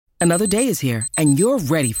Another day is here, and you're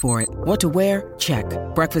ready for it. What to wear? Check.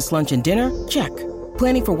 Breakfast, lunch, and dinner? Check.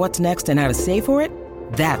 Planning for what's next and how to save for it?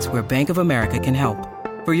 That's where Bank of America can help.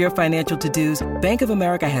 For your financial to-dos, Bank of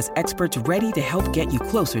America has experts ready to help get you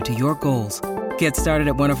closer to your goals. Get started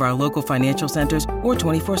at one of our local financial centers or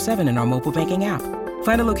 24/7 in our mobile banking app.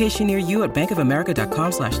 Find a location near you at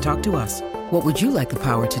bankofamerica.com/talktous. What would you like the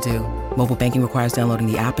power to do? Mobile banking requires downloading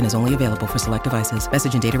the app and is only available for select devices.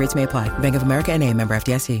 Message and data rates may apply. Bank of America N.A., member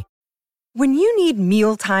FDIC. When you need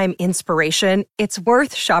mealtime inspiration, it's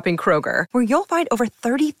worth shopping Kroger, where you'll find over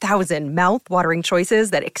 30,000 mouth-watering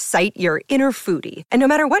choices that excite your inner foodie. And no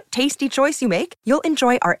matter what tasty choice you make, you'll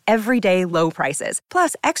enjoy our everyday low prices,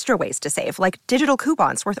 plus extra ways to save, like digital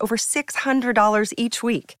coupons worth over $600 each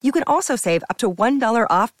week. You can also save up to $1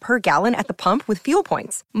 off per gallon at the pump with fuel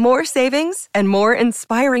points. More savings and more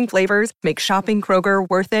inspiring flavors make shopping Kroger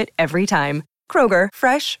worth it every time. Kroger,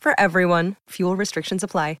 fresh for everyone. Fuel restrictions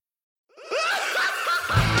apply.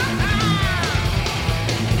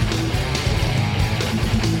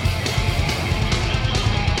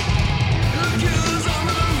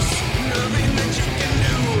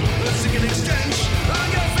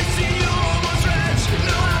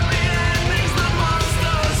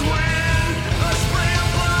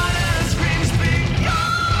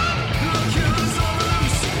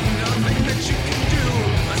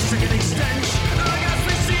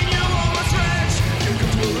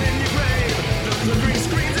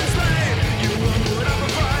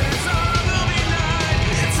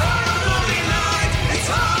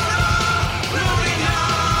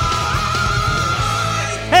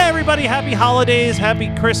 Everybody, happy holidays,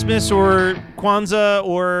 happy Christmas or Kwanzaa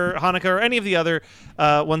or Hanukkah or any of the other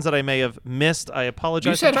ones that I may have missed. I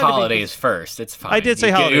apologize. You said holidays first. It's fine. I did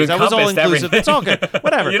say holidays. That was all inclusive. It's all good.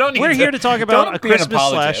 Whatever. We're here to talk about a Christmas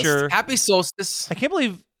slasher. Happy solstice. I can't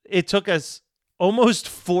believe it took us almost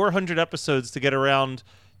 400 episodes to get around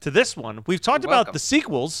to this one. We've talked about the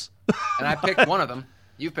sequels. And I picked one of them.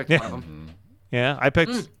 You picked one of them. Yeah, I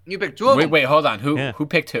picked. You picked two of them. Wait, hold on. Who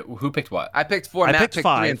picked who? Who picked what? I picked four. Matt picked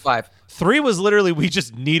 3 and 5. 3 was literally we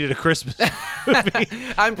just needed a Christmas movie.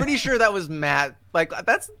 I'm pretty sure that was Matt. Like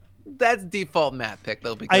that's default Matt pick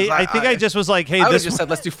though. Because I think I just was like, hey, I this just said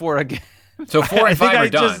let's do 4 again. So 4 and 5 are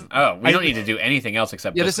done. We don't need to do anything else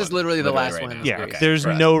except this is literally the last one. Yeah, okay. There's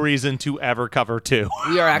no reason to ever cover 2.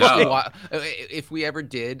 We are actually. If we ever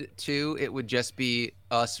did 2, it would just be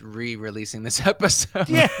us re-releasing this episode.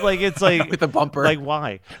 Yeah, like it's like with a bumper. Like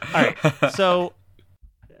why? All right, so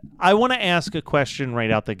I want to ask a question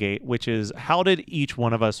right out the gate, which is, how did each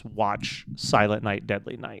one of us watch Silent Night,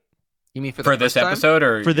 Deadly Night? You mean for this episode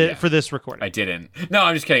or for this recording? I didn't. No,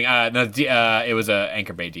 I'm just kidding. It was a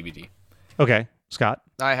Anchor Bay DVD. Okay, Scott.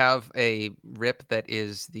 I have a rip that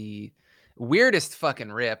is the weirdest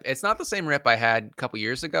fucking rip. It's not the same rip I had a couple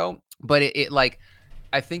years ago, but it like,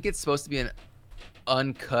 I think it's supposed to be an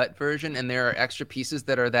uncut version, and there are extra pieces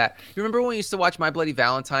that are that. You remember when we used to watch My Bloody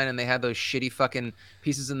Valentine and they had those shitty fucking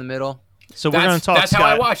pieces in the middle? So we're going to talk. That's Scott.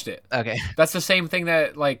 how I watched it. Okay, that's the same thing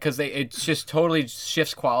that because it just totally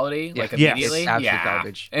shifts quality like immediately. It's absolute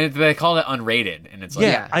garbage. And they call it unrated, and it's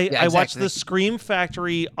like I watched the Scream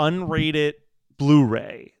Factory unrated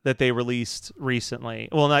Blu-ray that they released recently.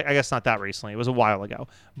 Well, I guess not that recently. It was a while ago,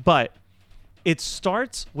 but it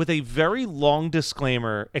starts with a very long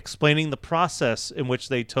disclaimer explaining the process in which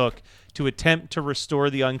they took to attempt to restore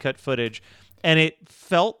the uncut footage. And it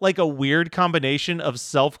felt like a weird combination of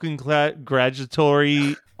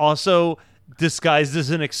self-congratulatory, also disguised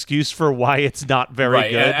as an excuse for why it's not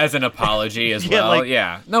very good. As an apology as well.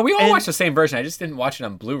 No, we all watched the same version. I just didn't watch it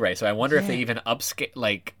on Blu-ray, so I wonder if they even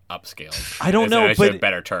upscaled. I don't know, but a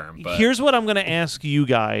better term. But here's what I'm going to ask you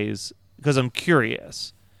guys, because I'm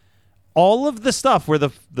curious. All of the stuff where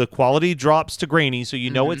the quality drops to grainy, so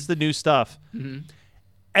you know it's the new stuff. Mm-hmm.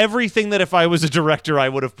 Everything that if I was a director, I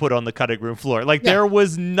would have put on the cutting room floor. Like there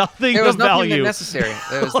was nothing of value. Necessary.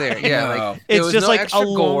 That was there. Yeah, like it's just like a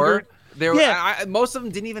gore. Most of them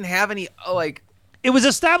didn't even have any like. It was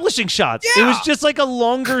establishing shots. Yeah. It was just like a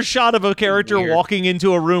longer shot of a character walking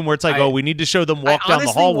into a room where it's like, we need to show them walk down the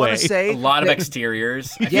hallway. A lot of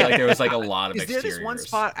exteriors. I feel like there was like a lot of exteriors. Is there this one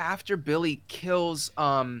spot after Billy kills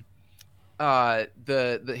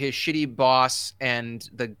his shitty boss and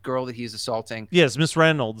the girl that he's assaulting? Yes, Miss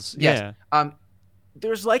Reynolds. Yes. Yeah.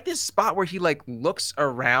 There's like this spot where he like looks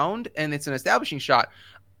around and it's an establishing shot.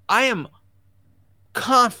 I am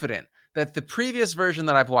confident that the previous version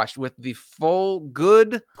that I've watched with the full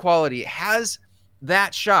good quality has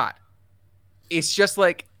that shot. It's just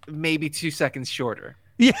like maybe 2 seconds shorter.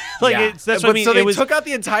 Yeah, that's what I mean. So they took out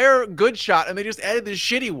the entire good shot and they just added the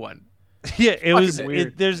shitty one. Yeah, it was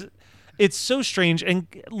weird. It's It's so strange. And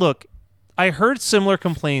look, I heard similar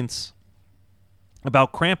complaints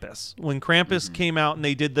about Krampus. When Krampus came out and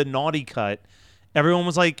they did the naughty cut, everyone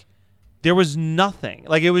was like, there was nothing.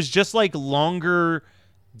 Like, it was just like longer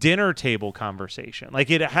dinner table conversation.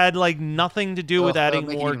 Like, it had like nothing to do with adding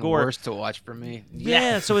more gore. Worse to watch for me.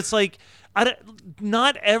 Yeah, so it's like,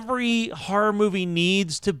 not every horror movie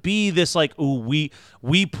needs to be this like, ooh,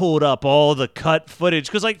 we pulled up all the cut footage,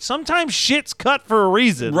 because like sometimes shit's cut for a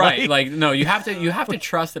reason, right? Like no, you have to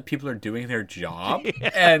trust that people are doing their job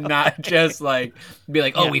and not just like be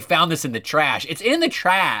like, oh, we found this in the trash. It's in the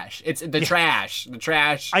trash. It's the trash. The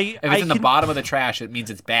trash. If it's in the bottom of the trash, it means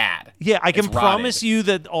it's bad. Yeah, I can promise you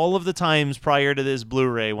that all of the times prior to this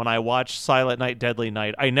Blu-ray, when I watched Silent Night, Deadly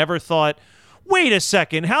Night, I never thought, wait a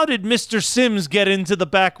second, how did Mr. Sims get into the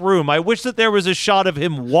back room? I wish that there was a shot of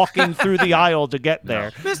him walking through the aisle to get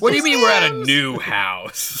there. No. What do you mean we're at a new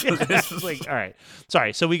house? Like, all right.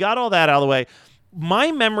 Sorry. So we got all that out of the way.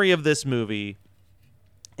 My memory of this movie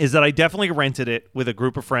is that I definitely rented it with a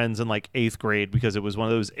group of friends in like 8th grade because it was one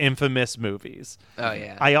of those infamous movies. Oh,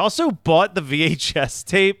 yeah. I also bought the VHS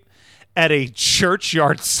tape at a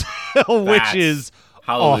churchyard sale, which is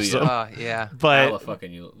Hallelujah. awesome. Yeah. But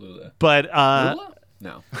Lula. But Lula?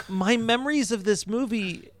 No. My memories of this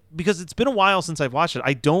movie, because it's been a while since I've watched it,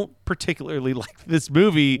 I don't particularly like this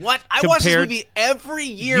movie. What? I watch this movie every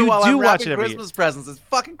year You while do I'm watch wrapping it every Christmas presents. It's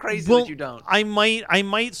fucking crazy Well, that you don't. I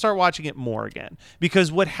might start watching it more again,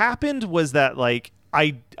 because what happened was that like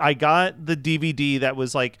I got the DVD that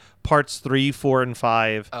was like parts 3, 4, and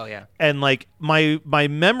 5. Oh yeah. And like my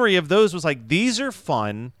memory of those was like, these are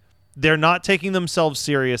fun. They're not taking themselves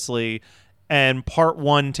seriously, and part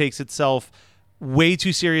 1 takes itself way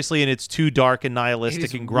too seriously, and it's too dark and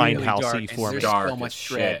nihilistic and grindhousey for me. There's so much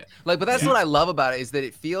dread. Like, but that's what I love about it, is that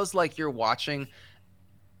it feels like you're watching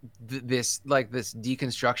this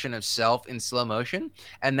deconstruction of self in slow motion,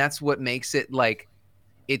 and that's what makes it like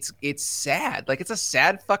it's sad. Like, it's a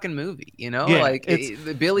sad fucking movie, you know? Yeah, like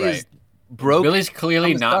Billy is broke. Billy's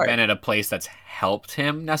clearly not been at a place that's helped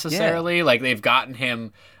him necessarily. Yeah. Like, they've gotten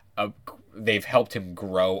him they've helped him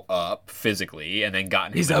grow up physically and then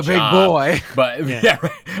gotten he's him a big job, boy, but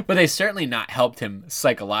but they certainly not helped him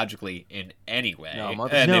psychologically in any way.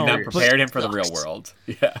 They've not prepared him for the real world.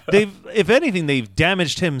 Yeah, if anything, they've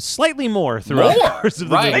damaged him slightly more throughout the course of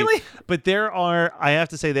the movie. Really? But I have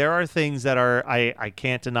to say, there are things that are I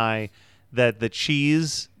can't deny that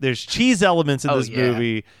there's cheese elements in this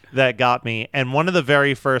movie that got me. And one of the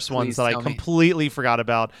very first ones that I completely forgot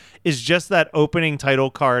about is just that opening title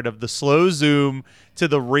card of the slow zoom to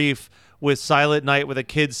the reef with Silent Night with a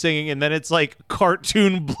kid singing, and then it's like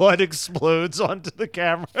cartoon blood explodes onto the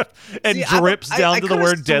camera and drips down to the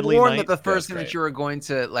word Deadly Night. That the first thing that you were going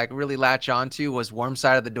to like really latch onto was Warm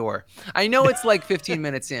Side of the Door. I know it's like 15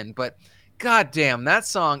 minutes in, but goddamn, that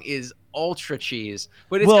song is ultra cheese.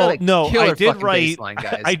 But it's got a killer fucking baseline,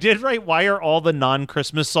 guys. I did write, why are all the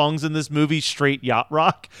non-Christmas songs in this movie straight yacht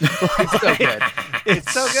rock? It's so good.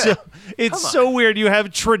 It's so good. It's so weird. You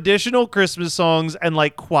have traditional Christmas songs and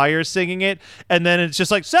like choir singing it, and then it's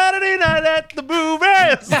just like Saturday Night at the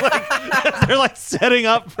Movies. Like, they're like setting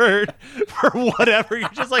up for whatever. You're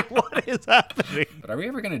just like, what is happening? But are we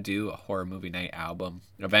ever gonna do a horror movie night album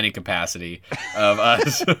of any capacity of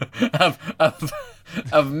us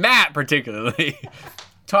of Matt particularly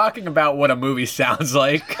talking about what a movie sounds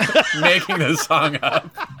like, making the song up,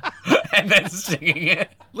 and then singing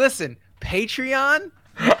it? Listen, Patreon,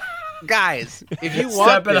 guys, if you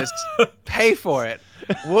want this, pay for it.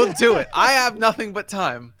 We'll do it. I have nothing but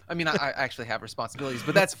time. I mean, I actually have responsibilities,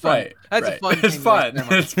 but that's fun. Right, that's a fun thing.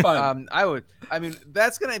 It's fun. I mean,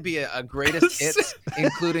 that's going to be a greatest hits,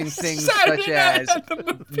 including things such as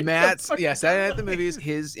Matt's, Saturday Night at the Movies,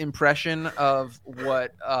 his impression of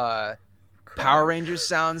what Power Rangers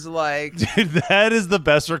sounds like. Dude, that is the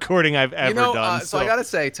best recording I've ever done. So I got to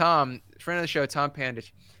say, Tom, friend of the show, Tom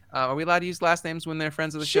Pandich, are we allowed to use last names when they're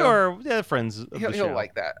friends of the show? Sure, yeah, friends of the show. He'll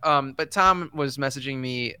like that. But Tom was messaging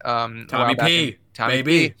me. Tommy P. Tommy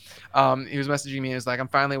P. He was messaging me and was like, I'm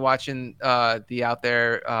finally watching the Out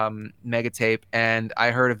There mega tape, and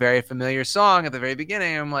I heard a very familiar song at the very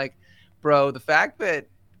beginning. I'm like, bro, the fact that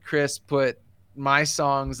Chris put my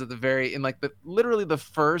songs at the very in like literally the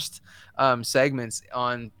first segments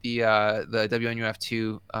on the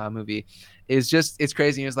WNUF2 movie is just, it's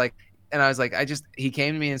crazy. He was like, and I was like, he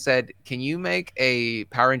came to me and said, can you make a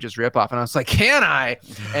Power Rangers ripoff? And I was like, can I?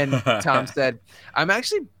 And Tom said, I'm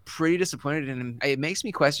actually pretty disappointed in him. It makes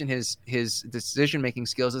me question his decision-making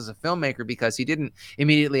skills as a filmmaker, because he didn't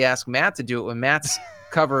immediately ask Matt to do it when Matt's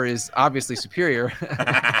cover is obviously superior.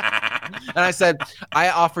 And I said, I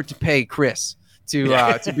offered to pay Chris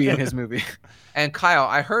to be in his movie. And Kyle,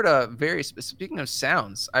 I heard speaking of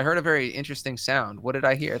sounds, I heard a very interesting sound. What did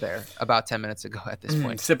I hear there about 10 minutes ago at this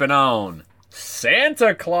point? Sipping on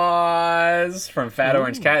Santa Claus from Fat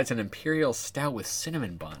Orange Cat. It's an imperial stout with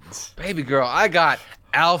cinnamon buns. Baby girl, I got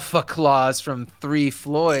Alpha Claus from Three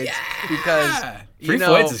Floyds because Three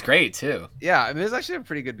Floyds is great too. Yeah, I mean, it's actually a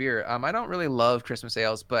pretty good beer. I don't really love Christmas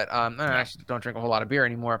ales, but I actually don't drink a whole lot of beer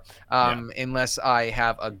anymore unless I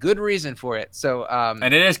have a good reason for it. So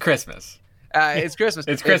and it is Christmas. It's Christmas.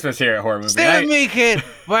 It's Christmas here at Horror Movie Stay with me, kid.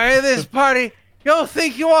 By this party, you'll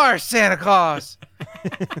think you are Santa Claus.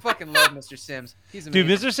 I fucking love Mr. Sims. He's amazing.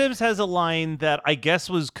 Dude, Mr. Sims has a line that I guess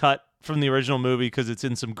was cut from the original movie because it's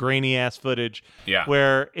in some grainy ass footage. Yeah.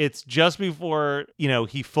 Where it's just before,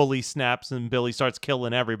 he fully snaps and Billy starts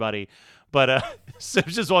killing everybody. But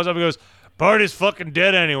Sims just walks up and goes, "Party's fucking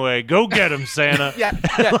dead anyway. Go get him, Santa." yeah.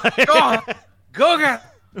 Go on. Go get him.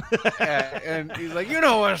 And he's like, "You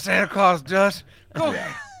know what Santa Claus does. Go get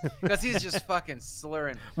him." Because he's just fucking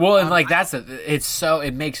slurring. Well, and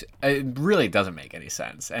it really doesn't make any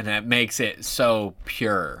sense, and it makes it so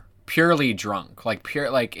purely drunk,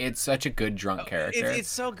 it's such a good drunk character. It's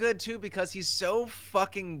so good too because he's so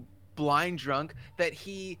fucking blind drunk that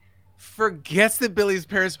he forgets that Billy's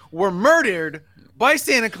parents were murdered by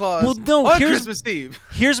Santa Claus on Christmas Eve.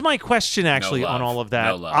 Here's my question actually on all of that.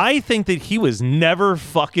 No love. I think that he was never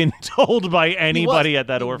fucking told by anybody at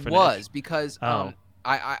that orphanage. He was because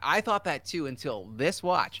I thought that too until this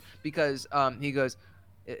watch because he goes,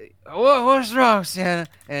 "What's wrong, Santa?"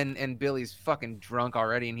 And Billy's fucking drunk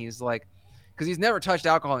already, and he's like, because he's never touched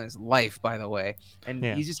alcohol in his life, by the way, and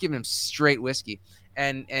he's just giving him straight whiskey.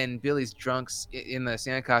 And Billy's drunk in the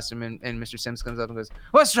Santa costume, and Mr. Sims comes up and goes,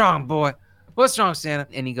 "What's wrong, boy? What's wrong, Santa?"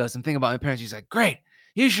 And he goes, "I'm thinking about my parents." He's like, "Great,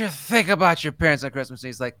 you should think about your parents on Christmas." And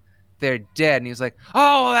he's like, "They're dead." And he's like,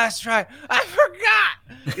 "Oh, that's right, I forgot."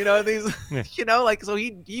 So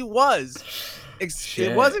he was.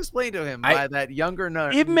 It was explained to him by that younger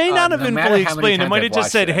nerd. It may not have been fully explained. It might have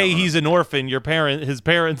just said, "Hey, he's an orphan. His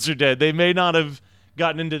parents are dead." They may not have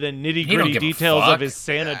gotten into the nitty-gritty details of his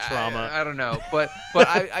Santa trauma. I don't know, but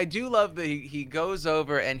I do love that he goes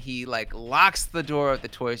over and he locks the door of the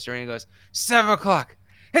toy store and he goes, 7 o'clock,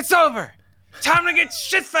 it's over, time to get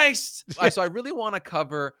shit-faced. So I really want to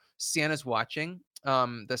cover Santa's Watching,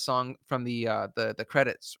 the song from the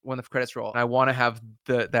credits when the credits roll. And I want to have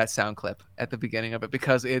that sound clip at the beginning of it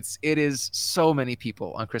because it is so many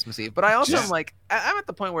people on Christmas Eve. But I also am I'm at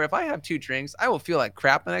the point where if I have 2 drinks, I will feel like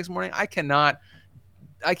crap the next morning. I cannot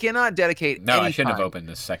dedicate. No, I shouldn't have opened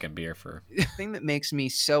the second beer for. The thing that makes me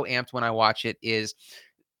so amped when I watch it is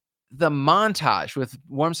the montage with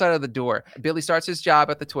Warm Side of the Door. Billy starts his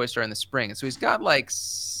job at the toy store in the spring, and so he's got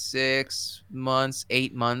 6 months,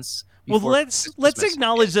 8 months. Well, let's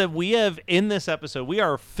acknowledge that we have in this episode, we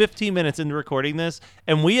are 15 minutes into recording this,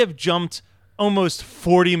 and we have jumped almost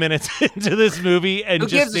 40 minutes into this movie and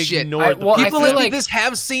just ignored people like this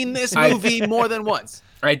have seen this movie more than once.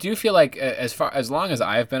 I do feel like as long as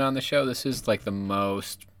I've been on the show, this is the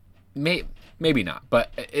most, maybe not,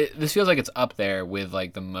 but this feels like it's up there with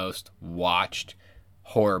the most watched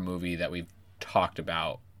horror movie that we've talked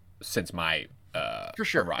about since my for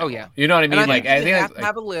sure arrival. Oh yeah, you know what I mean. I think you have to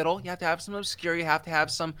have a little. You have to have some obscure. You have to have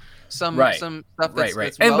some stuff that's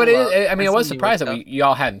right. That's I was surprised that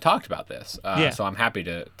y'all hadn't talked about this. So I'm happy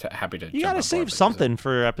to. You got to save something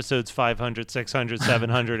for episodes 500, 600,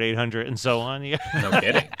 700, 800, and so on. No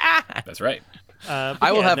kidding. That's right.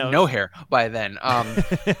 I will have no hair by then.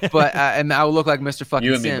 But and I will look like Mr. fucking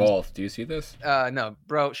You and Sims. me both. Do you see this? No,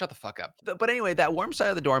 bro, shut the fuck up. But anyway, that Warm Side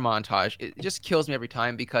of the Door montage, it just kills me every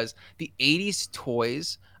time because the 80s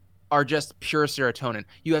toys are just pure serotonin.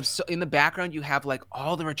 You have in the background, you have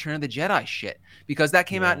all the Return of the Jedi shit because that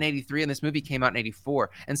came out in 83 and this movie came out in 84.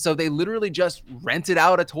 And so they literally just rented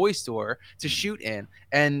out a toy store to shoot in.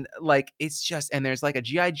 And it's just, and there's a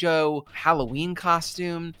G.I. Joe Halloween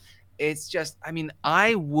costume. It's just,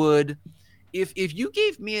 I would, if you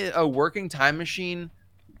gave me a working time machine,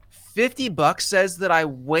 $50 says that I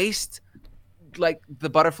waste the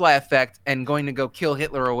butterfly effect and going to go kill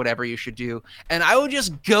Hitler or whatever you should do. And I would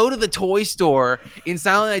just go to the toy store in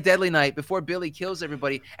Silent Night, Deadly Night before Billy kills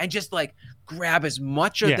everybody and just grab as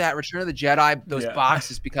much of that Return of the Jedi, those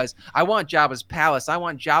boxes, because I want Jabba's palace. I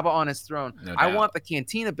want Jabba on his throne. I want the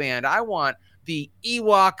Cantina band. I want the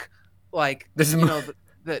Ewok,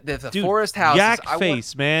 the forest houses. Yak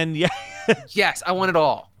face, man. Yeah. Yes, I want it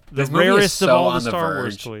all. the this movie rarest is so of all on the Star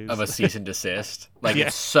Wars verge toys. of a cease and desist. Like Yeah.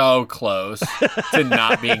 it's so close to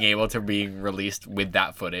not being able to being released with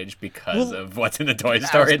that footage because of what's in the Toy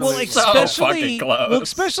Story. It's Well, like, so fucking close. Well,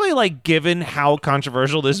 especially like given how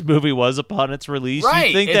controversial this movie was upon its release, Right.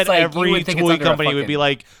 you think It's that like, you every would think it's toy under a company would be fucking-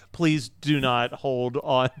 like, please do not hold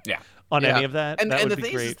on any of that. And that the would be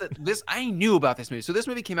thing great. is that I knew about this movie. So this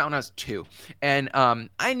movie came out when I was 2, and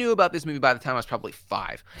I knew about this movie by the time I was probably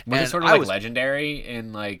 5. Was and it sort of I like was, legendary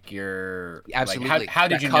in like your Absolutely. Like, how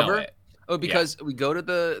did That you cover? know it? Oh, because we go to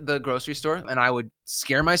the grocery store, and I would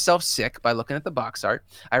scare myself sick by looking at the box art.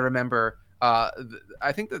 I remember,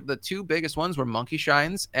 I think that the 2 biggest ones were Monkey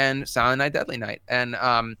Shines and Silent Night, Deadly Night. And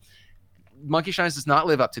Monkey Shines does not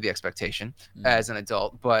live up to the expectation as an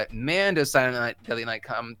adult, but man, does Silent Night, Deadly Night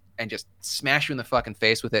come and just smash you in the fucking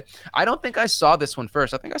face with it. I don't think I saw this one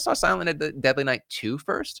first. I think I saw Silent Night, Deadly Night 2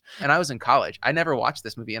 first, and I was in college. I never watched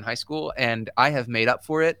this movie in high school, and I have made up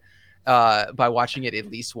for it by watching it at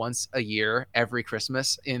least once a year every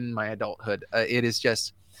Christmas in my adulthood. It is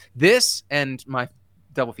just this and my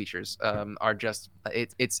double features are just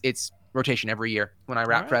it's rotation every year when I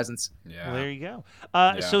wrap presents. Well, there you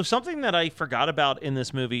go. So something that I forgot about in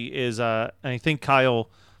this movie is I think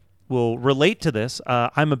Kyle will relate to this.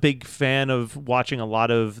 I'm a big fan of watching a lot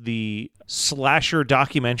of the slasher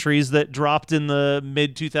documentaries that dropped in the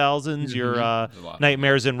mid 2000s. Your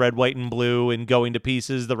Nightmares in Red, White, and Blue, and Going to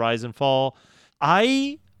Pieces, The Rise and Fall.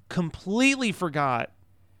 I completely forgot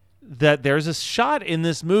that there's a shot in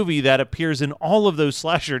this movie that appears in all of those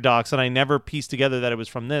slasher docs, and I never pieced together that it was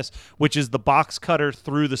from this, which is the box cutter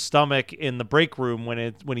through the stomach in the break room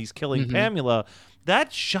when he's killing Pamela.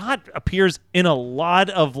 That shot appears in a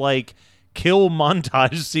lot of like kill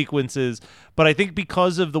montage sequences, but I think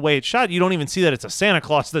because of the way it's shot, you don't even see that it's a Santa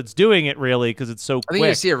Claus that's doing it, really, because it's so quick. I think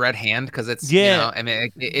you see a red hand because it's I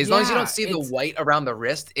mean, as long as you don't see the white around the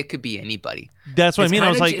wrist, it could be anybody. That's what I mean. I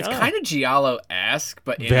was like, it's kind of Giallo-esque,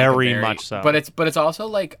 but in very much so. But it's also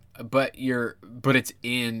like, but it's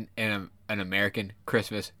in an American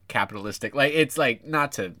Christmas capitalistic. Like it's like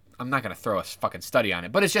I'm not gonna throw a fucking study on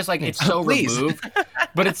it, but it's just like it's so removed.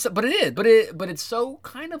 but it's so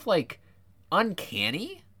kind of like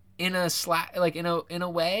uncanny in a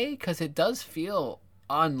way, because it does feel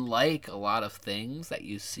unlike a lot of things that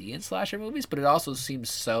you see in slasher movies, but it also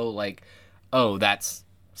seems so like, oh, that's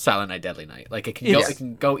Silent Night, Deadly Night. Like it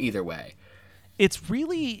can go either way. It's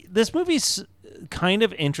really, this movie's kind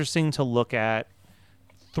of interesting to look at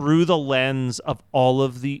through the lens of all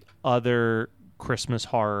of the other Christmas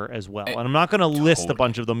horror as well. And I'm not going to list a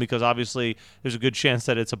bunch of them because obviously there's a good chance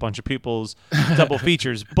that it's a bunch of people's double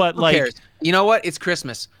features. But Who like, cares? You know what? It's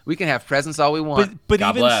Christmas. We can have presents all we want. But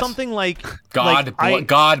God even bless. something like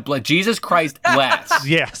God bless. Jesus Christ bless.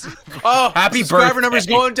 Yes. Oh, happy subscriber birthday. numbers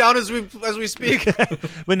going down as we speak.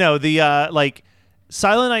 But no, the like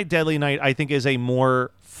Silent Night, Deadly Night, I think is a more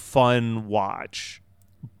fun watch.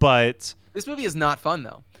 But this movie is not fun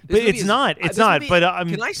though. But it's not. It's not. But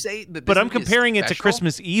can I say that? But I'm comparing it to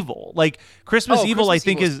Christmas Evil. Like Christmas Evil, I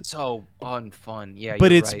think is so unfun. Yeah,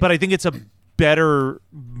 but you're right. But I think it's a better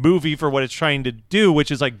movie for what it's trying to do, which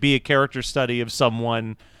is like be a character study of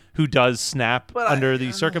someone who does snap under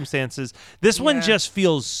these circumstances. This one just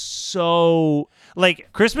feels so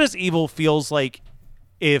like Christmas Evil feels like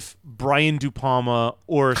if Brian De Palma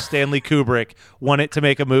or Stanley Kubrick wanted to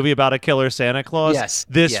make a movie about a killer Santa Claus,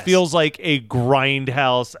 this feels like a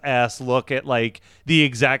grindhouse-ass look at like the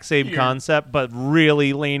exact same concept, but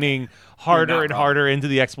really leaning harder and harder into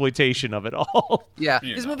the exploitation of it all. Yeah,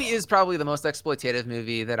 this movie is probably the most exploitative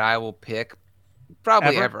movie that I will pick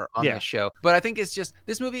probably ever on this show. But I think it's just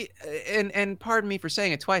this movie, and pardon me for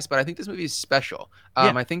saying it twice, but I think this movie is special.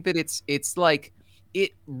 I think that it's like,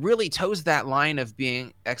 it really toes that line of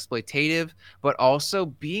being exploitative, but also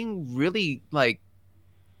being really like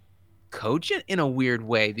cogent in a weird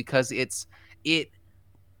way, because it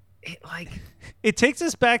like it takes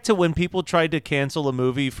us back to when people tried to cancel a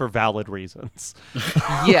movie for valid reasons.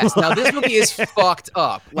 Yes. Now this movie is fucked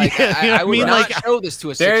up. Like I would not show this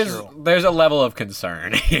to a 6-year-old. There's a level of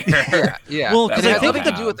concern here. Yeah. Well, because it has nothing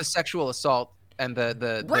to do with the sexual assault and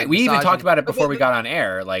the right. We even talked about it before we got on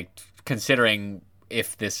air, like considering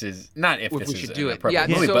if this is not if this we is should do it. Yeah.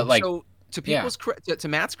 Movie, so, but like so to people's to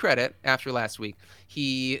Matt's credit, after last week,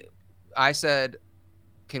 I said,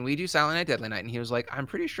 can we do Silent Night, Deadly Night? And he was like, I'm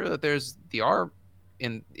pretty sure that there's the R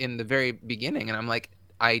in the very beginning. And I'm like,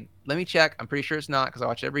 let me check. I'm pretty sure it's not, because I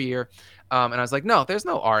watch it every year. And I was like, no, there's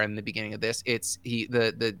no R in the beginning of this. It's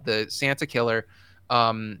the Santa killer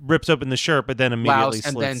rips open the shirt, but then immediately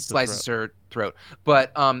slices her throat.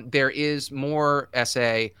 But there is more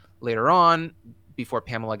essay later on, before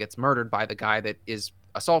Pamela gets murdered by the guy that is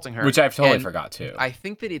assaulting her, which I've totally forgot too. I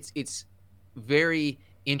think that it's very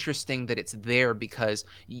interesting that it's there because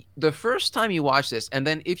the first time you watch this, and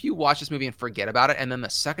then if you watch this movie and forget about it, and then the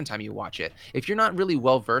second time you watch it, if you're not really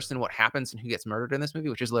well versed in what happens and who gets murdered in this movie,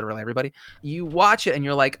 which is literally everybody, you watch it and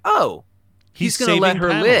you're like, oh, he's gonna let her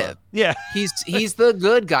live. Yeah, he's the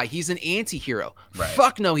good guy. He's an anti-hero. Right.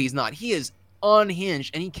 Fuck no, he's not. He is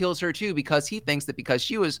unhinged, and he kills her too because he thinks that because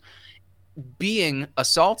she was being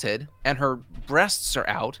assaulted and her breasts are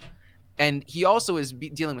out, and he also is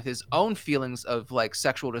dealing with his own feelings of like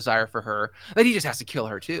sexual desire for her, that he just has to kill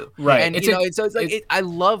her too. Right. And I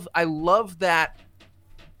love that.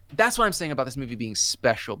 That's what I'm saying about this movie being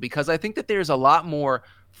special, because I think that there's a lot more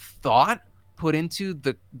thought put into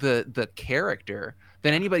the character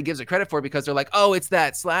than anybody gives it credit for, because they're like, oh, it's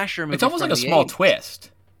that slasher movie. It's almost like a small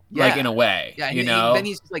twist. Yeah. Like in a way, yeah, you know. Then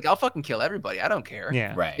he's just like, I'll fucking kill everybody. I don't care.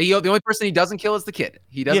 Yeah, right. The only person he doesn't kill is the kid.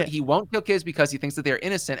 He doesn't. Yeah. He won't kill kids because he thinks that they're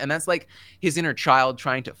innocent, and that's like his inner child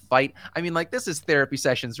trying to fight. I mean, like, this is therapy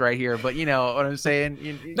sessions right here, but you know what I'm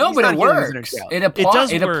saying. No, but it works. It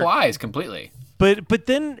applies completely. But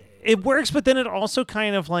then it works. But then it also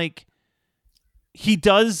kind of like he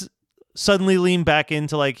does suddenly lean back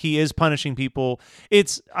into like he is punishing people.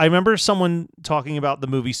 I remember someone talking about the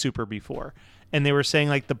movie Super before. And they were saying,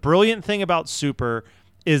 like, the brilliant thing about Super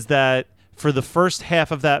is that for the first half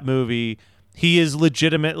of that movie, he is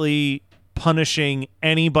legitimately punishing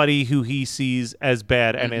anybody who he sees as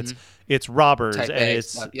bad, and it's robbers, and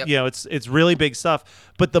it's you know, it's really big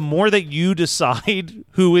stuff. But the more that you decide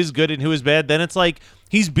who is good and who is bad, then it's like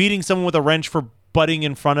he's beating someone with a wrench for butting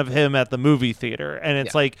in front of him at the movie theater. And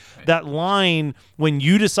it's like that line, when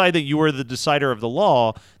you decide that you are the decider of the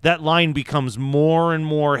law, that line becomes more and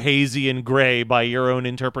more hazy and gray by your own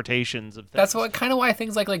interpretations of things. That's kind of why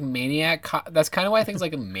things like Maniac Cop, that's kind of why things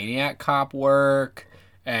like a Maniac Cop work.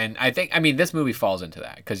 And I mean, this movie falls into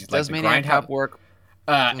that, because does like Maniac Cop work?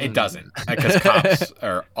 It doesn't, because cops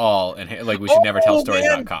are all like, we should never tell stories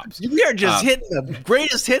about cops. We are just hitting the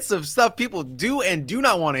greatest hits of stuff people do and do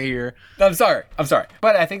not want to hear. I'm sorry,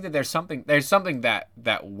 but I think that there's something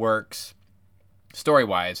that works story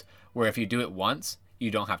wise, where if you do it once,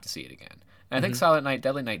 you don't have to see it again. And I think Silent Night,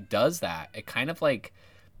 Deadly Night does that. It kind of like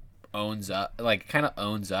owns up.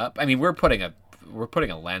 I mean, we're putting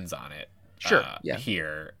a lens on it. Sure.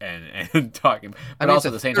 Here and talking, but I mean, also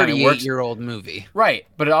at the same time, it works. 38-year-old movie, right?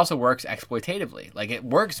 But it also works exploitatively. Like, it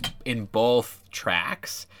works in both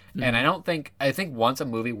tracks, and I think once a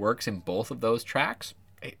movie works in both of those tracks,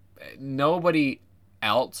 nobody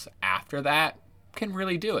else after that can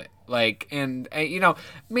really do it. Like, and you know,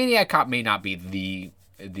 Maniac Cop may not be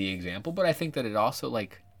the example, but I think that it also,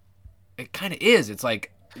 like, it kind of is. It's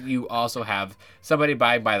like you also have somebody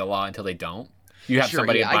abide by the law until they don't. You have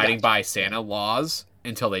somebody abiding by Santa laws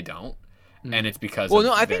until they don't. And it's because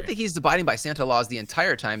I think that he's abiding by Santa laws the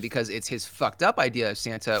entire time, because it's his fucked up idea of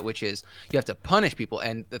Santa, which is you have to punish people,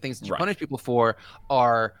 and the things that you punish people for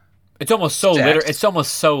are it's almost so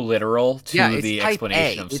literal to the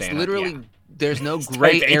explanation of Santa. It's literally there's no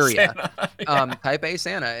gray area. Type A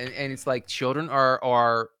Santa, and it's like children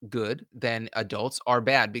are good, then adults are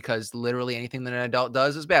bad, because literally anything that an adult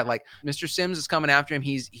does is bad. Like Mr. Sims is coming after him.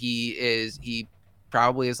 He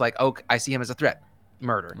probably is like, oh, I see him as a threat.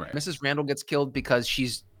 Murder. Right. Mrs. Randall gets killed because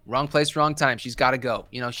she's wrong place, wrong time. She's got to go.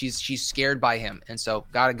 You know, she's scared by him, and so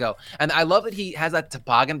got to go. And I love that he has that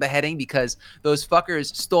toboggan beheading, because those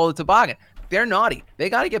fuckers stole the toboggan. They're naughty. They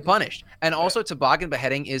got to get punished. And also, toboggan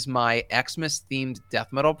beheading is my Xmas themed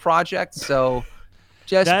death metal project. So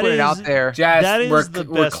just put it out there. That is the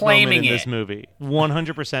best moment in this movie.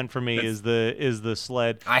 100% for me is the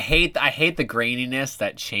sled. I hate the graininess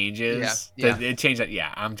that changes. Yeah. It changed that.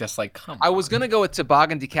 Yeah, I'm just like, come on. I was gonna go with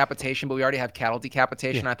toboggan decapitation, but we already have cattle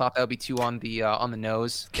decapitation. I thought that would be too on the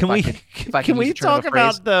nose. Can we talk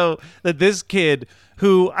about though that this kid,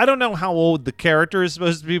 who I don't know how old the character is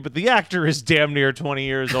supposed to be, but the actor is damn near 20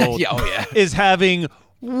 years old. Is having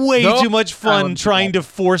way too much fun trying to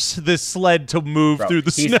force this sled to move through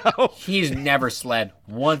the snow. He's never sled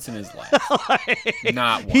once in his life.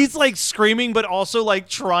 Not once. He's like screaming, but also like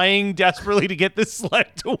trying desperately to get this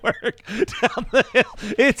sled to work down the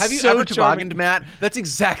hill. Have you ever tobogganed, Matt? That's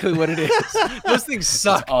exactly what it is. Those things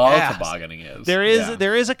suck. That's all tobogganing is.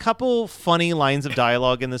 There is a couple funny lines of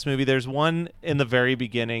dialogue in this movie. There's one in the very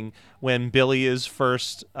beginning when Billy is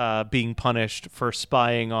first being punished for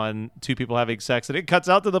spying on two people having sex, and it cuts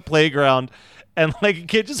out to the playground. And like a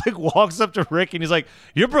kid just like walks up to Ricky and he's like,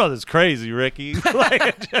 "Your brother's crazy, Ricky."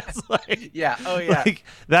 Like, just like, yeah, oh yeah, like,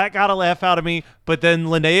 that got a laugh out of me. But then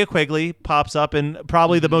Linnea Quigley pops up in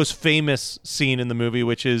probably the most famous scene in the movie,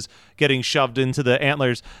 which is getting shoved into the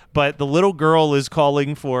antlers. But the little girl is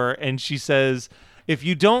calling for her, and she says, "If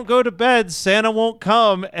you don't go to bed, Santa won't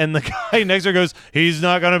come." And the guy next to her goes, "He's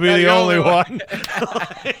not going to be the only one."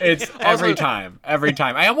 It's every time.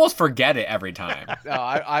 I almost forget it every time. No,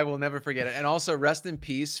 I will never forget it. And also rest in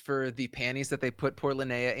peace for the panties that they put poor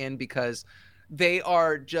Linnea in, because they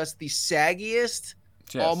are just the saggiest,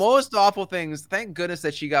 almost awful things. Thank goodness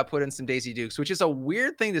that she got put in some Daisy Dukes, which is a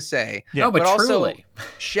weird thing to say. Yeah, but truly.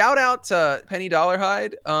 Also, shout out to Penny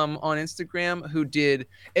Dollarhide on Instagram, who did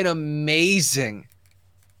an amazing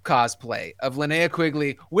cosplay of Linnea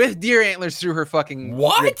Quigley with deer antlers through her fucking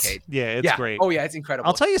ribcage. Yeah, it's great. Oh yeah, it's incredible.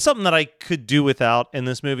 I'll tell you something that I could do without in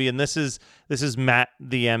this movie, and this is Matt,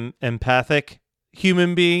 the empathic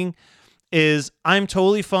human being, is I'm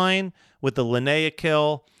totally fine with the Linnea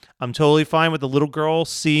kill. I'm totally fine with the little girl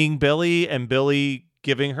seeing Billy and Billy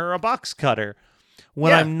giving her a box cutter.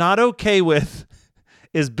 What I'm not okay with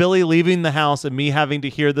is Billy leaving the house and me having to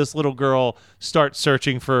hear this little girl start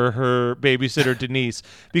searching for her babysitter, Denise,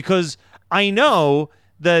 because I know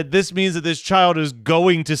that this means that this child is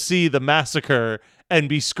going to see the massacre and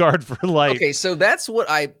be scarred for life. Okay, so that's what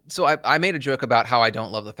I made a joke about how I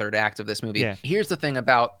don't love the third act of this movie. Yeah. Here's the thing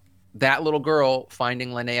about that little girl finding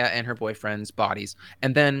Linnea and her boyfriend's bodies,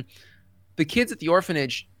 and then the kids at the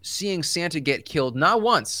orphanage seeing Santa get killed not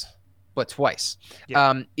once, but twice.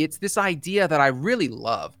 Yeah. It's this idea that I really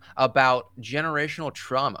love about generational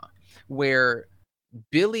trauma, where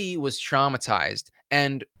Billy was traumatized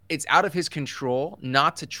and it's out of his control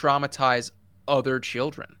not to traumatize other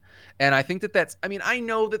children. And I think that's, I mean, I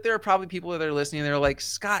know that there are probably people that are listening and they're like,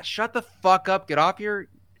 "Scott, shut the fuck up. Get off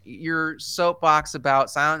your soapbox about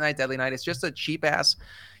Silent Night, Deadly Night. It's just a cheap ass,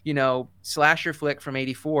 slasher flick from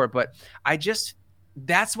 '84. But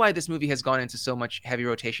that's why this movie has gone into so much heavy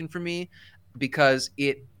rotation for me, because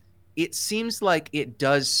it seems like it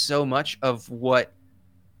does so much of what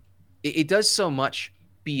it does so much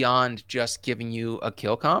beyond just giving you a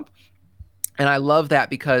kill comp. And I love that,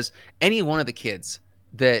 because any one of the kids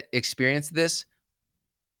that experienced this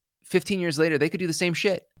 15 years later, they could do the same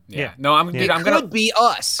shit. Yeah. No, I'm gonna be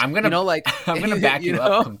us. I'm gonna back you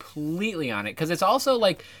up completely on it, because it's also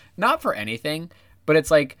like, not for anything, but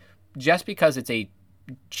it's like, just because it's a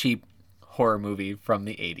cheap horror movie from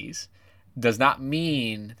the 80s does not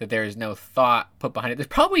mean that there is no thought put behind it. There's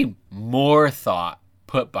probably more thought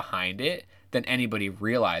put behind it than anybody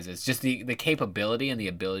realizes. Just the capability and the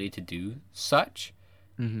ability to do such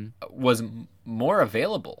was more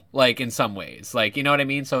available, like, in some ways, like, you know what I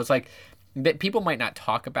mean? So it's like, that people might not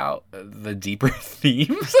talk about the deeper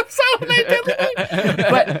themes of Silent Night, Deadly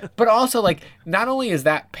Night, but also, like, not only is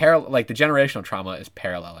that like the generational trauma is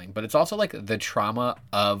paralleling, but it's also like the trauma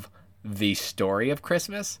of the story of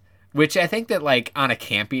Christmas, which I think that, like, on a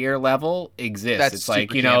campier level exists. That's it's like,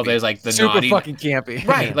 campy. There's like the super naughty, fucking campy,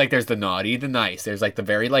 right? Like, there's the naughty, the nice. There's like the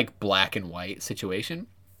very like black and white situation.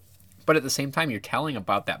 But at the same time, you're telling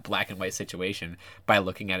about that black and white situation by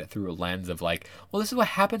looking at it through a lens of like, well, this is what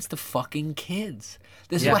happens to fucking kids.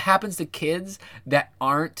 This is what happens to kids that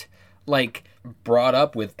aren't, like, brought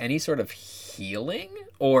up with any sort of healing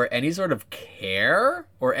or any sort of care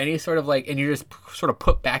or any sort of, like, and you're just sort of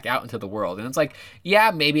put back out into the world. And it's like, yeah,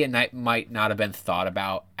 maybe it might not have been thought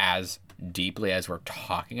about as deeply as we're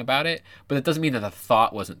talking about it, but it doesn't mean that the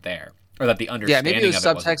thought wasn't there. Or that the understanding maybe it was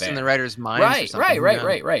of it subtext in the writer's mind. Right.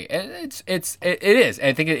 And it is.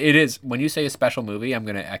 I think it is. When you say a special movie, I'm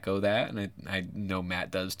going to echo that, and I know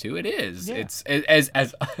Matt does too. It is. Yeah.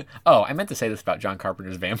 I meant to say this about John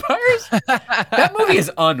Carpenter's Vampires. That movie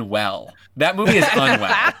is unwell.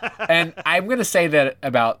 And I'm going to say that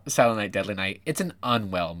about Silent Night, Deadly Night. It's an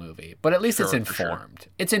unwell movie, but at least it's informed.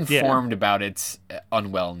 Sure. It's informed about its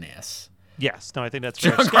unwellness. Yes. No, I think that's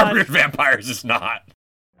fair. John Carpenter's Vampires is not.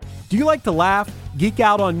 Do you like to laugh, geek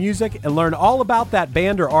out on music, and learn all about that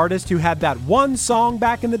band or artist who had that one song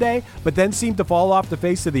back in the day, but then seemed to fall off the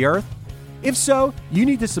face of the earth? If so, you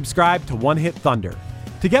need to subscribe to One Hit Thunder.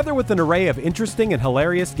 Together with an array of interesting and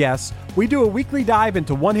hilarious guests, we do a weekly dive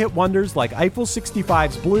into one-hit wonders like Eiffel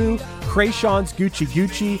 65's Blue, Krayshawn's Gucci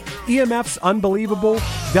Gucci, EMF's Unbelievable,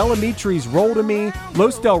 Delamitri's Roll to Me,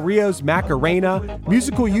 Los Del Rio's Macarena,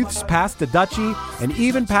 Musical Youth's Pass the Dutchie, and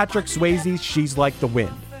even Patrick Swayze's She's Like the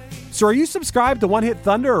Wind. So are you subscribed to One Hit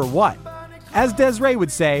Thunder or what? As Desiree would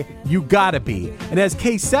say, you gotta be. And as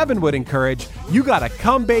K7 would encourage, you gotta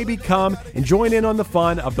come, baby, come and join in on the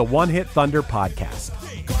fun of the One Hit Thunder podcast.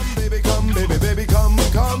 Come, baby, come, baby, baby, come.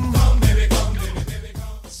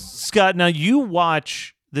 Scott, now you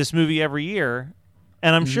watch this movie every year,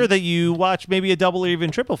 and I'm sure that you watch maybe a double or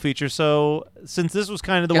even triple feature. So since this was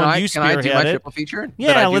kind of the one you spearheaded, can I do my triple feature?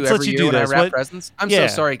 Yeah, let's let you do this. I wrap presents? I'm so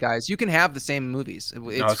sorry, guys. You can have the same movies.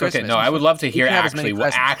 It's okay. No, I would love to hear actually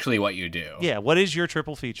what you do. Yeah, what is your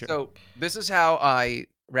triple feature? So this is how I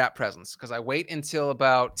wrap presents, because I wait until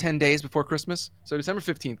about 10 days before Christmas. So December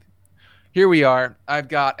 15th. Here we are. I've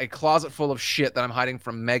got a closet full of shit that I'm hiding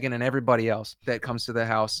from Megan and everybody else that comes to the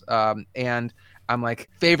house. And I'm like,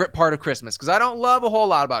 favorite part of Christmas, because I don't love a whole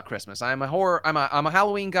lot about Christmas. I'm a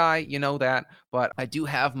Halloween guy, you know that, but I do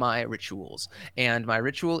have my rituals. And my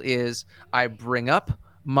ritual is I bring up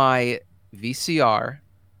my VCR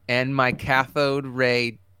and my cathode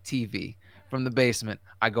ray TV from the basement.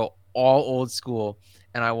 I go all old school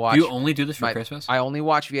and I watch. You only do this for Christmas? I only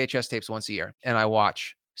watch VHS tapes once a year, and I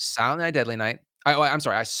watch Silent Night, Deadly Night. I'm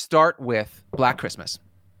sorry. I start with Black Christmas,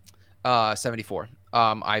 74.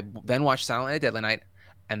 I then watch Silent Night, Deadly Night,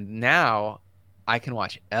 and now I can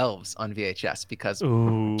watch Elves on VHS because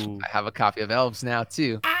I have a copy of Elves now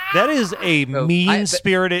too. That is a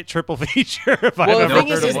mean-spirited triple feature. The thing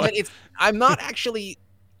is I'm not actually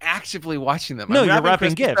actively watching them. No, you're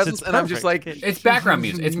wrapping gifts. And I'm just like, it's background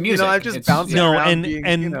music. It's music. I'm just bouncing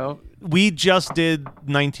around. We just did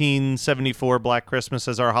 1974 Black Christmas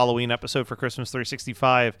as our Halloween episode for Christmas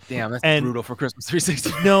 365. Damn, that's brutal for Christmas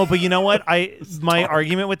 365. No, but you know what? My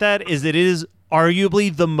argument with that is that it is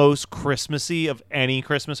arguably the most Christmassy of any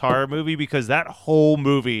Christmas horror movie, because that whole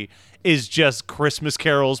movie is just Christmas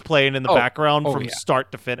carols playing in the background from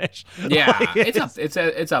start to finish. Yeah,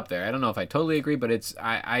 it's up there. I don't know if I totally agree, but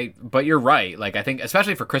but you're right. Like, I think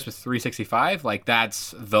especially for Christmas 365, like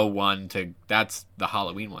that's the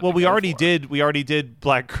Halloween one. Well, we already did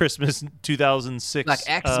Black Christmas 2006 Black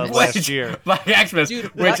Xmas last year. Black Xmas,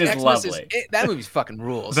 which is lovely. That movie's fucking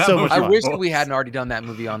rules. I wish we hadn't already done that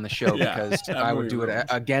movie on the show because I would do it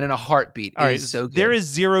again in a heartbeat. All right, so there is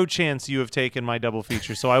zero chance you have taken my double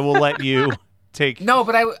feature, so I will let you take. No,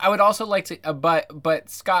 but I would also like to. But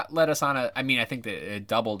Scott led us on a. I mean, I think that it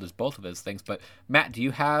doubled as both of his things. But Matt, do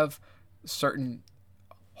you have certain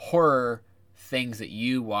horror things that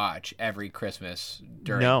you watch every Christmas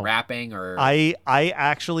during wrapping? Or I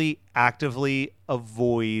actually actively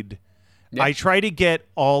avoid. Yeah. I try to get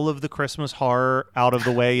all of the Christmas horror out of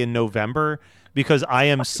the way in November, because I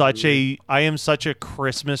am such a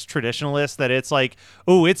Christmas traditionalist that it's like,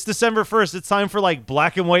 oh, it's December 1st. It's time for like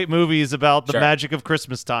black and white movies about the magic of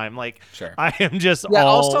Christmas time. Like, I am just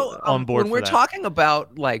on board. When we're talking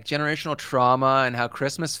about like generational trauma and how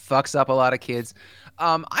Christmas fucks up a lot of kids,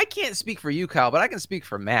 I can't speak for you, Kyle, but I can speak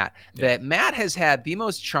for Matt. That Matt has had the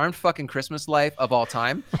most charmed fucking Christmas life of all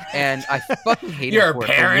time, and I fucking hate it. Your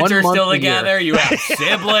parents are still together. You have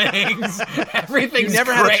siblings. Everything's You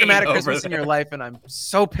never had a traumatic Christmas in your life, and I'm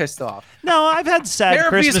so pissed off. No, I've had sad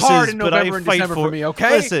Christmases, hard in but November I and fight December for me. Okay,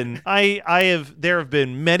 listen, there have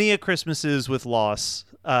been many a Christmases with loss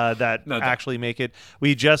that actually make it.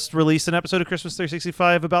 We just released an episode of Christmas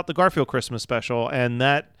 365 about the Garfield Christmas special, and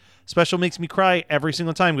that special makes me cry every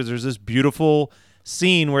single time, because there's this beautiful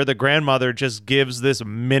scene where the grandmother just gives this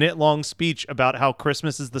minute-long speech about how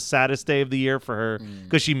Christmas is the saddest day of the year for her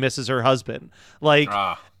because she misses her husband. Like,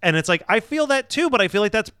 and it's like, I feel that too, but I feel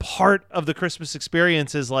like that's part of the Christmas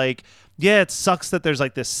experience is like, yeah, it sucks that there's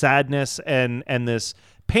like this sadness and this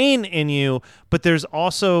pain in you, but there's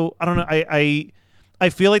also, I don't know, I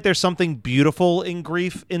feel like there's something beautiful in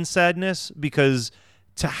grief and sadness, because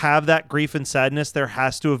to have that grief and sadness, there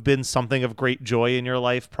has to have been something of great joy in your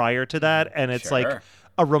life prior to that. And it's like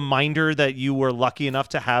a reminder that you were lucky enough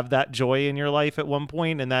to have that joy in your life at one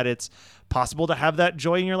point, and that it's possible to have that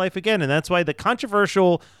joy in your life again. And that's why the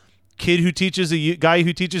controversial guy who teaches a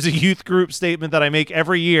youth group statement that I make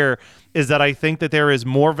every year is that I think that there is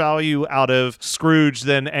more value out of Scrooge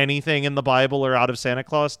than anything in the Bible or out of Santa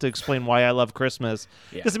Claus to explain why I love Christmas.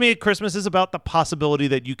 Because to me, Christmas is about the possibility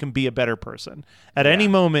that you can be a better person. At any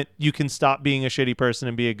moment, you can stop being a shitty person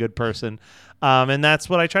and be a good person. And that's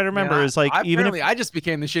what I try to remember is like, I just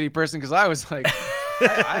became the shitty person because I was like,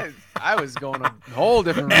 I was going a whole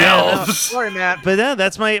different route. Sorry, Matt. But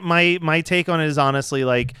that's my take on it is honestly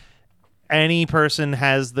like, any person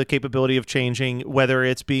has the capability of changing, whether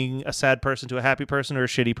it's being a sad person to a happy person or a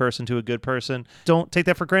shitty person to a good person. Don't take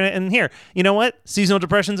that for granted. And here, you know what? Seasonal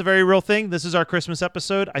depression is a very real thing. This is our Christmas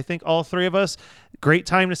episode. I think all three of us, great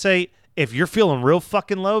time to say, if you're feeling real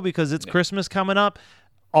fucking low because it's Christmas coming up,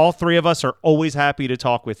 all three of us are always happy to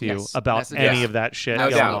talk with you about any of that shit. No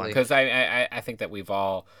doubt. Because I think that we've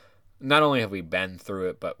all, not only have we been through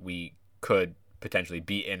it, but we could potentially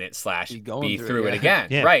be in it / Be be through through it, it again.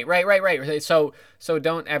 Yeah. Right. So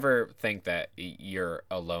don't ever think that you're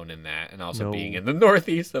alone in that. And also No. being in the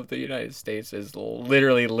Northeast of the United States is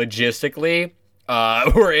literally logistically,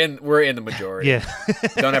 we're in the majority. Yeah.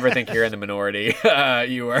 Don't ever think you're in the minority.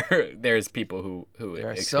 There's people who There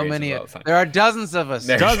are experience so many. it all the time. There are dozens of us.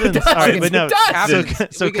 Dozens. All right, but no.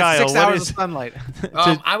 So we get Kyle, 6 what hours is of sunlight.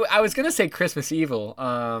 I was gonna say Christmas Evil.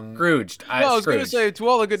 Scrooged. I was gonna say To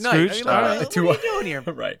All a Good Night. Scrooged? I mean, All right. what are you doing here?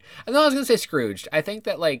 Right. And then I was gonna say Scrooged. I think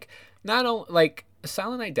that not only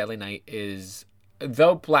Silent Night, Deadly Night is,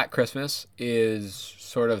 though Black Christmas is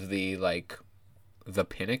sort of the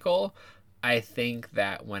pinnacle. I think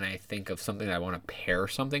that when I think of something that I want to pair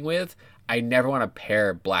something with, I never want to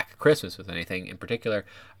pair Black Christmas with anything in particular.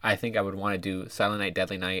 I think I would want to do Silent Night,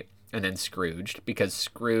 Deadly Night, and then Scrooged, because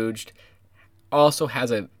Scrooged also has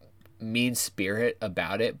a mean spirit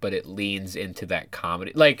about it, but it leans into that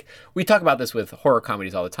comedy. We talk about this with horror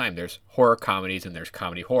comedies all the time. There's horror comedies and there's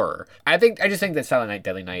comedy horror. I just think that Silent Night,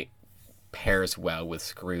 Deadly Night pairs well with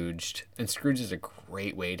Scrooged, and Scrooge is a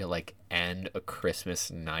great way to end a Christmas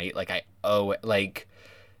night.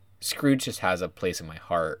 Scrooge just has a place in my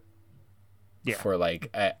heart. Yeah. For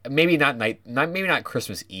maybe not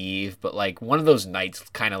Christmas Eve, but one of those nights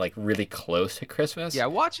kind of really close to Christmas. Yeah,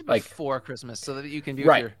 watch it before Christmas so that you can be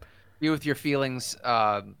with your feelings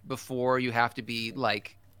before you have to be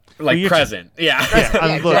present. Yeah.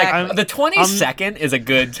 The 22nd is a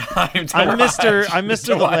good time to I'm Mr.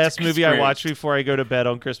 The last movie Scrooge. I watched before I go to bed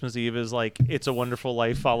on Christmas Eve is It's a Wonderful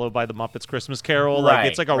Life, followed by The Muppets Christmas Carol.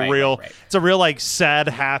 It's it's a real sad,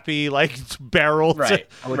 happy barrel. Right.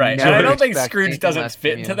 And I don't think Scrooge doesn't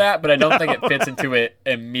fit into that, but I don't think it fits into it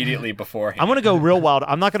immediately beforehand. I'm gonna go real wild.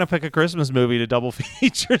 I'm not gonna pick a Christmas movie to double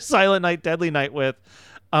feature Silent Night, Deadly Night with.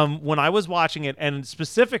 When I was watching it, and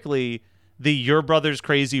specifically the "Your Brother's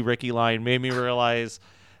Crazy Ricky" line made me realize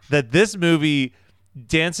that this movie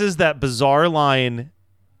dances that bizarre line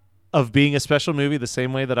of being a special movie the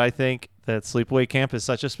same way that I think that Sleepaway Camp is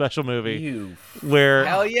such a special movie.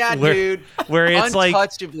 Hell yeah, dude. Where it's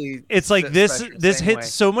untouchably this hits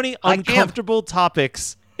so many uncomfortable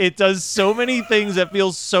topics. It does so many things that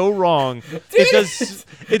feel so wrong. It does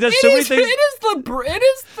so many things. It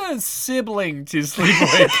is the sibling to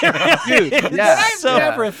Sleepaway Camp. Dude, I've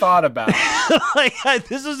never thought about it.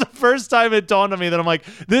 This is the first time it dawned on me that I'm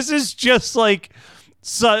this is just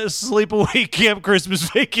Sleepaway Camp Christmas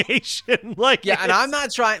Vacation. And I'm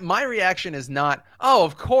not trying. My reaction is not, oh,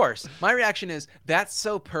 of course. My reaction is, that's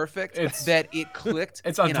so perfect that it clicked.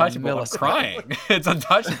 It's untouchable. I'm crying. It's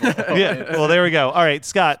untouchable. Yeah. Well, there we go. All right,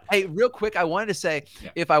 Scott. Hey, real quick, I wanted to say,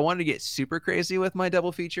 if I wanted to get super crazy with my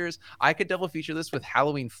double features, I could double feature this with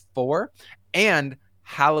Halloween 4 and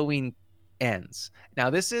Halloween Ends. Now,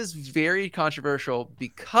 this is very controversial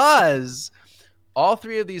because all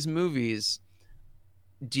three of these movies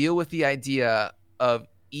deal with the idea of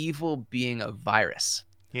evil being a virus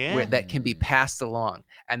that can be passed along.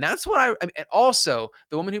 And that's what I mean, and also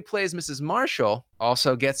the woman who plays Mrs. Marshall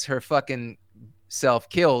also gets her fucking self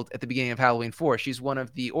killed at the beginning of Halloween 4. She's one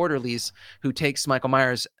of the orderlies who takes Michael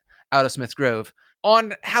Myers out of Smith's Grove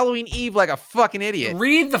on Halloween Eve like a fucking idiot.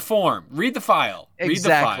 Read the form. Read the file.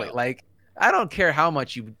 Exactly. Read the file. I don't care how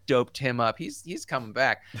much you doped him up. He's coming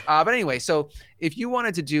back. But anyway, so if you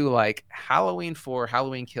wanted to do Halloween 4,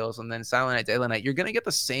 Halloween Kills, and then Silent Night, Deadly Night, you're going to get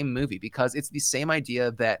the same movie because it's the same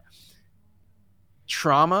idea that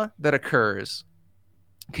trauma that occurs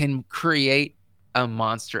can create a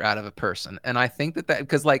monster out of a person. And I think that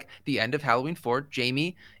because the end of Halloween 4,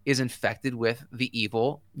 Jamie is infected with the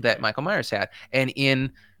evil that Michael Myers had. And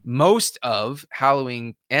in most of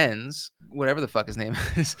Halloween Ends, whatever the fuck his name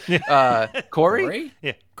is, Corey? Yeah, Corey.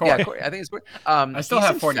 Yeah, Corey. I think it's Corey. I still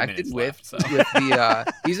have 40 minutes left. So.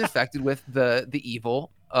 He's infected with the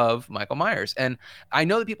evil of Michael Myers. And I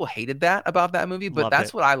know that people hated that about that movie, but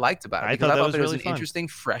that's what I liked about it. Because I thought that was an interesting,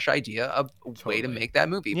 fresh idea, a way to make that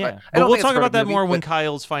movie. Yeah. But we'll talk about that more when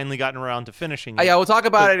Kyle's finally gotten around to finishing it. Yeah, we'll talk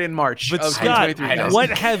about it in March. But Scott, what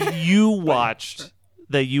have you watched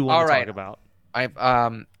that you want to talk about?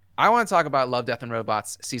 I want to talk about Love, Death, and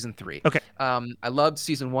Robots season 3. Okay. I loved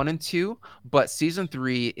season 1 and 2, but season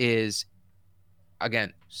 3 is,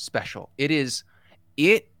 again, special.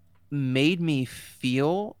 It made me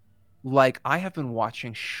feel like I have been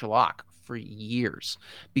watching schlock for years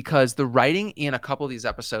because the writing in a couple of these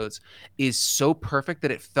episodes is so perfect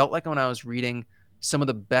that it felt like when I was reading some of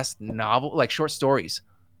the best short stories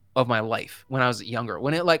of my life when I was younger,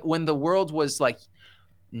 when the world was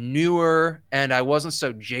newer, and I wasn't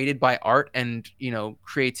so jaded by art and,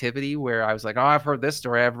 creativity, where I was like, oh, I've heard this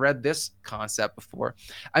story, I've read this concept before.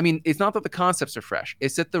 I mean, it's not that the concepts are fresh,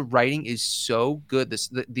 it's that the writing is so good.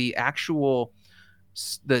 The actual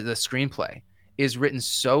the screenplay is written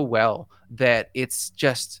so well that it's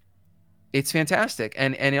fantastic.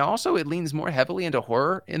 And it leans more heavily into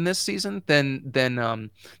horror in this season than the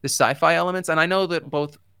sci-fi elements. And I know that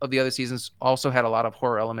both of the other seasons also had a lot of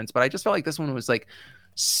horror elements, but I just felt like this one was like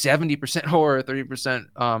 70% horror,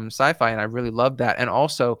 30% sci-fi, and I really loved that. And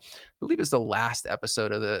also, I believe it's the last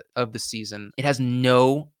episode of the season. It has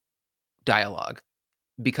no dialogue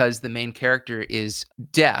because the main character is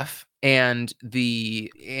deaf and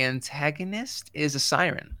the antagonist is a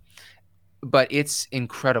siren. But it's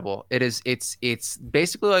incredible. It's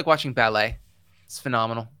basically like watching ballet. It's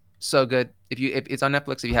phenomenal. So good. If it's on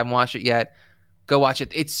Netflix, if you haven't watched it yet, go watch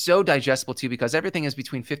it. It's so digestible too, because everything is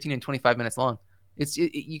between 15 and 25 minutes long.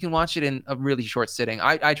 You can watch it in a really short sitting.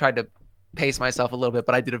 I tried to pace myself a little bit,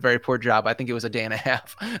 but I did a very poor job. I think it was a day and a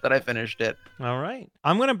half that I finished it. All right.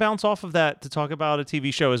 I'm going to bounce off of that to talk about a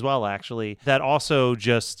TV show as well, actually, that also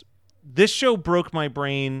this show broke my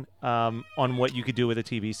brain on what you could do with a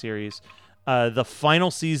TV series. The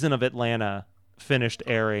final season of Atlanta finished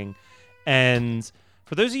airing, and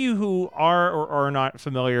for those of you who are or are not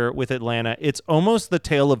familiar with Atlanta, it's almost the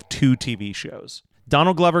tale of two TV shows.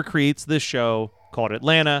 Donald Glover creates this show called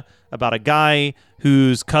Atlanta about a guy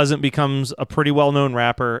whose cousin becomes a pretty well-known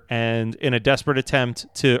rapper, and in a desperate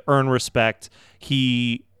attempt to earn respect,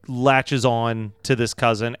 he latches on to this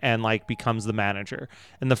cousin and becomes the manager.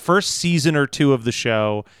 And the first season or two of the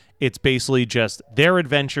show, it's basically just their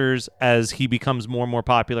adventures as he becomes more and more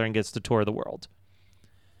popular and gets to tour the world.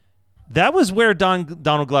 That was where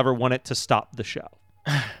Donald Glover wanted to stop the show.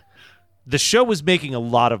 The show was making a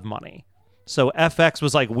lot of money. So FX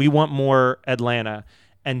was like, we want more Atlanta.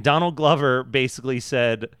 And Donald Glover basically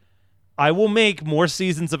said, I will make more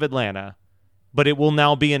seasons of Atlanta, but it will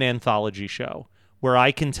now be an anthology show where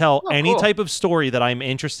I can tell any type of story that I'm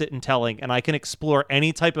interested in telling, and I can explore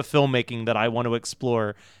any type of filmmaking that I want to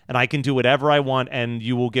explore, and I can do whatever I want, and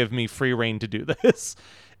you will give me free reign to do this.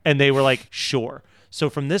 And they were like, sure.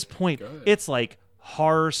 So from this point, it's like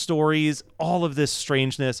horror stories, all of this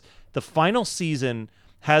strangeness. The final season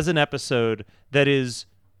has an episode that is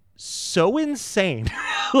so insane.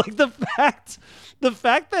 Like the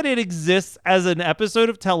fact that it exists as an episode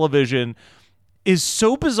of television is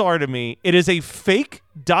so bizarre to me. It is a fake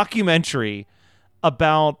documentary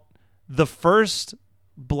about the first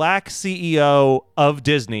black CEO of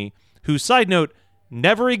Disney, who, side note,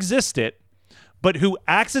 never existed, but who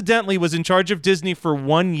accidentally was in charge of Disney for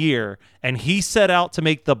 1 year, and he set out to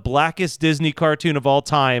make the blackest Disney cartoon of all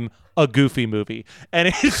time, a Goofy movie. And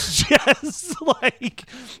it's just like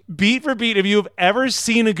beat for beat. If you've ever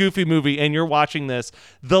seen a Goofy movie and you're watching this,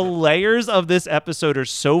 the layers of this episode are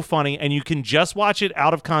so funny, and you can just watch it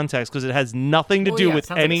out of context because it has nothing to do with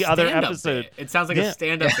any other episode. Bit. It sounds like a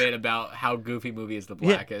stand-up bit about how Goofy movie is the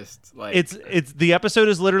blackest. Like it's the episode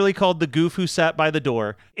is literally called The Goof Who Sat by the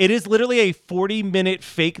Door. It is literally a 40-minute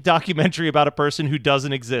fake documentary about a person who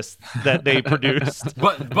doesn't exist that they produced.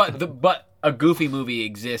 But a Goofy movie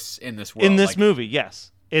exists in this world. In this movie,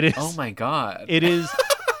 yes. It is. Oh my God. It is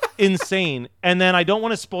insane. And then I don't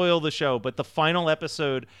want to spoil the show, but the final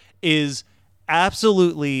episode is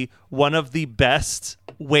absolutely one of the best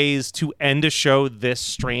ways to end a show this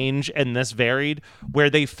strange and this varied, where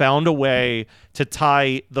they found a way to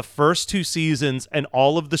tie the first two seasons and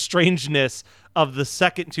all of the strangeness of the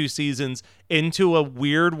second two seasons into a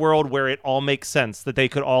weird world where it all makes sense, that they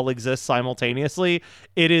could all exist simultaneously.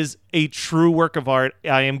 It is a true work of art.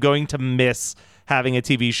 I am going to miss having a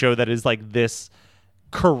TV show that is like this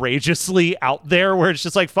courageously out there, where it's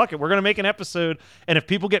just like, fuck it, we're gonna make an episode, and if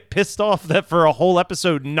people get pissed off that for a whole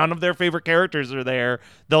episode none of their favorite characters are there,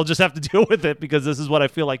 they'll just have to deal with it, because this is what I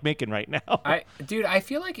feel like making right now. I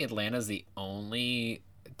feel like Atlanta's the only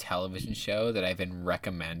television show that I've been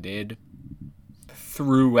recommended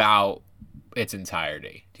throughout its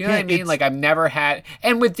entirety. Do you know what I mean? Like, I've never had,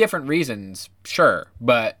 and with different reasons, sure,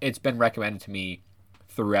 but it's been recommended to me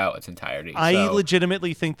throughout its entirety. I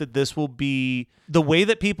legitimately think that this will be the way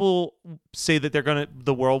that people say that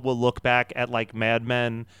the world will look back at like Mad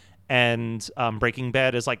Men and Breaking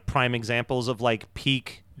Bad as like prime examples of like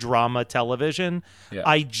peak drama television. Yeah.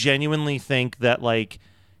 I genuinely think that like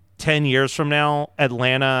 10 years from now,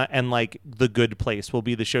 Atlanta and like The Good Place will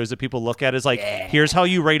be the shows that people look at as like, here's how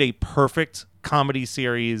you write a perfect comedy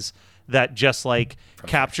series that just like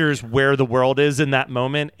captures where the world is in that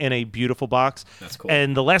moment in a beautiful box. That's cool.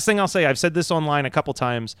 And the last thing I'll say, I've said this online a couple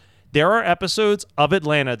times, There are episodes of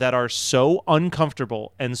Atlanta that are so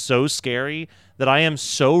uncomfortable and so scary that I am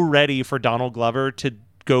so ready for Donald Glover to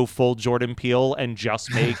go full Jordan Peele and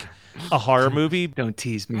just make a horror movie. Don't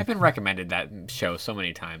tease me. I've been recommended that show so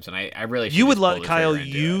many times, and I really should you would just love pull the Kyle. trigger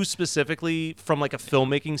and do You it. specifically, from like a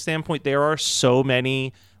filmmaking standpoint, there are so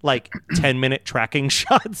many like 10-minute tracking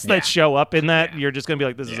shots that show up in that. You're just gonna be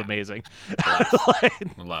like, this is amazing.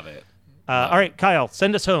 Love it. All right, Kyle,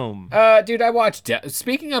 send us home. Dude, I watched.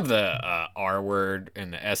 Speaking of the R word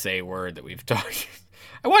and the SA word that we've talked,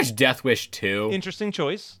 I watched Death Wish 2. Interesting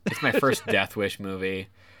choice. It's my first Death Wish movie.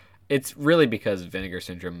 It's really because Vinegar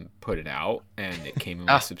Syndrome put it out and it came in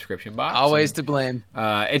my subscription box. Always to blame.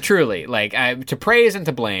 It truly, like, to praise and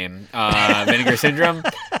to blame Vinegar Syndrome.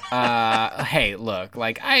 Hey, look,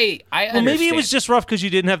 like, I Well, maybe it was just rough because you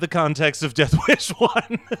didn't have the context of Death Wish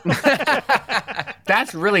 1.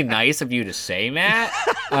 That's really nice of you to say, Matt.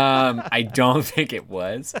 I don't think it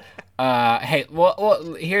was. Hey,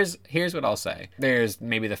 well, here's what I'll say. There's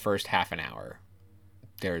maybe the first half an hour.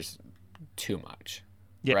 There's too much.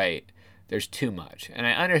 Yeah. Right? There's too much. And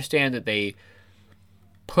I understand that they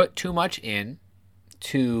put too much in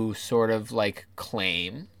to sort of like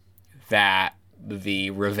claim that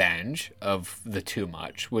the revenge of the too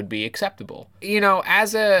much would be acceptable. You know,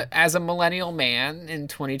 as a millennial man in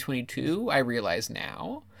 2022, I realize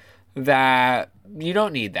now that you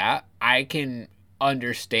don't need that. I can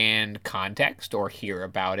understand context or hear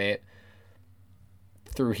about it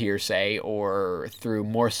through hearsay or through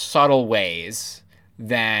more subtle ways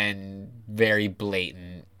than very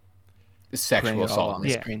blatant sexual assault.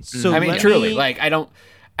 Yeah. So I mean, truly, like,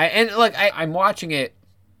 I'm watching it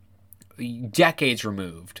decades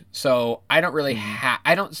removed, so I don't really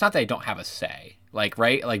it's not that I don't have a say, like,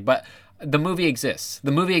 right? Like, but the movie exists.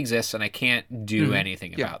 The movie exists, and I can't do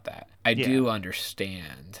anything about that. I do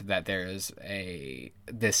understand that there is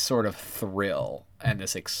this sort of thrill and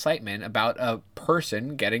this excitement about a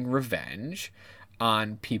person getting revenge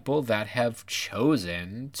on people that have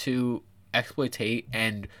chosen to exploitate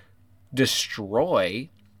and destroy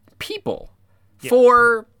people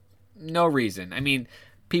for no reason. I mean,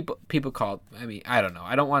 people call. I mean, I don't know.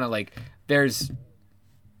 I don't want to like. There's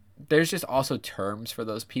just also terms for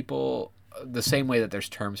those people. The same way that there's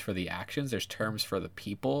terms for the actions, there's terms for the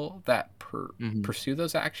people that pursue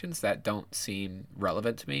those actions that don't seem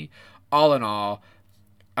relevant to me. All in all,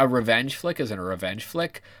 a revenge flick isn't a revenge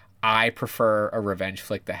flick. I prefer a revenge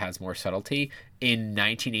flick that has more subtlety. In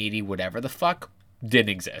 1980, whatever the fuck didn't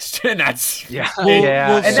exist, and that's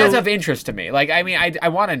that's of interest to me. Like, I mean, I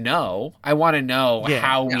want to know. I want to know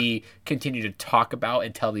how we continue to talk about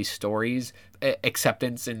and tell these stories,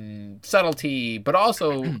 acceptance and subtlety, but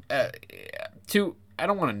also I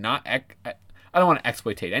don't want to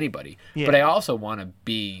exploitate anybody, but I also want to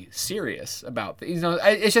be serious about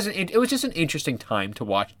it was just an interesting time to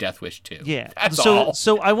watch Death Wish 2. Yeah. That's all.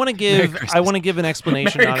 So I want to give an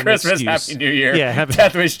explanation. Merry not Christmas, an excuse. Happy New Year. Yeah,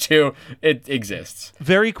 Death Wish 2, it exists.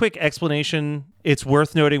 Very quick explanation. It's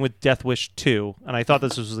worth noting with Death Wish 2, and I thought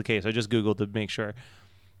this was the case. I just Googled to make sure.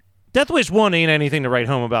 Death Wish 1 ain't anything to write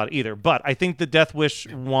home about either, but I think the Death Wish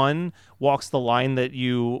 1 walks the line that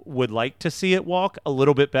you would like to see it walk a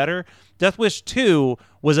little bit better. Death Wish 2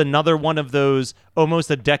 was another one of those, almost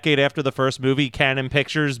a decade after the first movie, Canon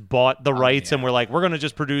Pictures bought the rights and were like, we're going to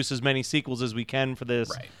just produce as many sequels as we can for this.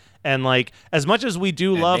 Right. And like, as much as we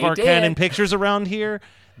do love our Canon Pictures around here,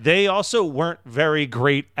 they also weren't very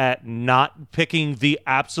great at not picking the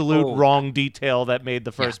absolute wrong detail that made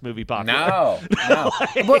the first movie popular. No.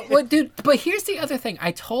 But dude, but here's the other thing.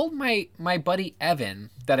 I told my buddy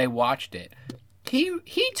Evan that I watched it.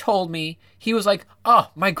 He told me, he was like, oh,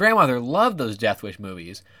 my grandmother loved those Death Wish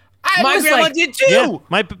movies. My grandma did too. Yeah,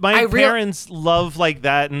 my parents love like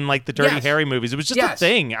that and like the Dirty Harry movies. It was just a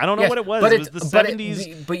thing. I don't know what it was. It was the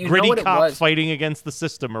 70s gritty cop fighting against the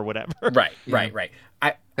system or whatever. Right.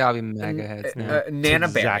 That'll be mega heads now. Nana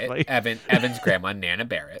Barrett, Evan's grandma, Nana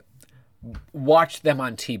Barrett, watched them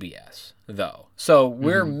on TBS though. So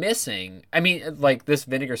we're missing. I mean, like, this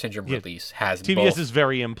Vinegar Syndrome release has TBS both. is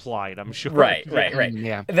very implied, I'm sure. Right.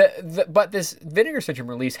 Yeah. But this Vinegar Syndrome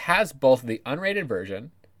release has both the unrated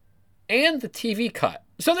version and the TV cut.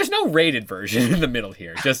 So there's no rated version in the middle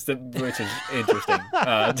here, which is interesting.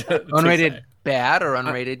 Unrated bad or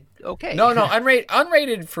unrated okay? No,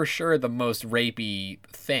 unrated for sure, the most rapey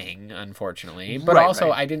thing, unfortunately. But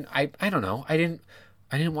also, I don't know. I didn't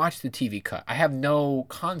watch the TV cut. I have no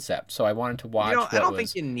concept, so I wanted to watch. I don't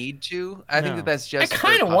think you need to. I think that's just. I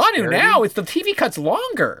kind of want to now. It's the TV cut's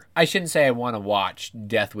longer. I shouldn't say I want to watch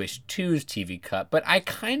Death Wish 2's TV cut, but I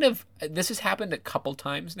kind of. This has happened a couple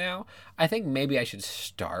times now. I think maybe I should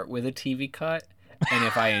start with a TV cut and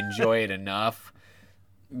if I enjoy it enough,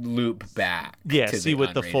 loop back. Yeah, to see the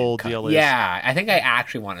what the unrated full cut. deal is. Yeah, I think I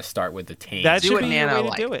actually want to start with the tame. That Do should what be the Nana way to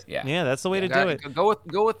liked. do it. Yeah. That's the way to do it.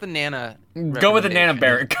 Go with the Nana. Go with the Nana recommendation.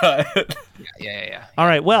 Barrett cut. Yeah. All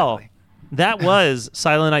right, well, that was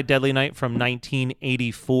Silent Night, Deadly Night from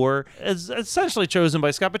 1984. It's essentially chosen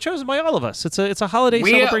by Scott, but chosen by all of us. It's a holiday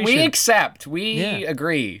celebration. We accept. We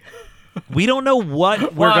agree. We don't know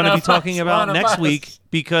what we're going to be talking about next week Loving.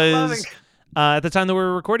 because at the time that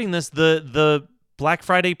we're recording this, the Black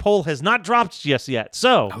Friday poll has not dropped just yet.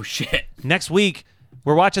 So, Oh shit. next week,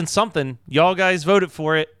 we're watching something. Y'all guys voted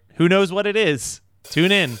for it. Who knows what it is?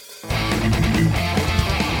 Tune in.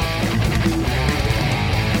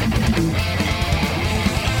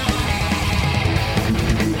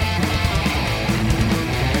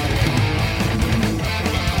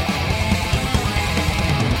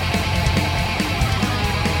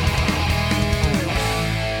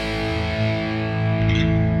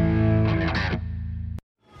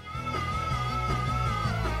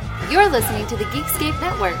 You're listening to the Geekscape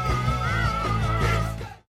Network.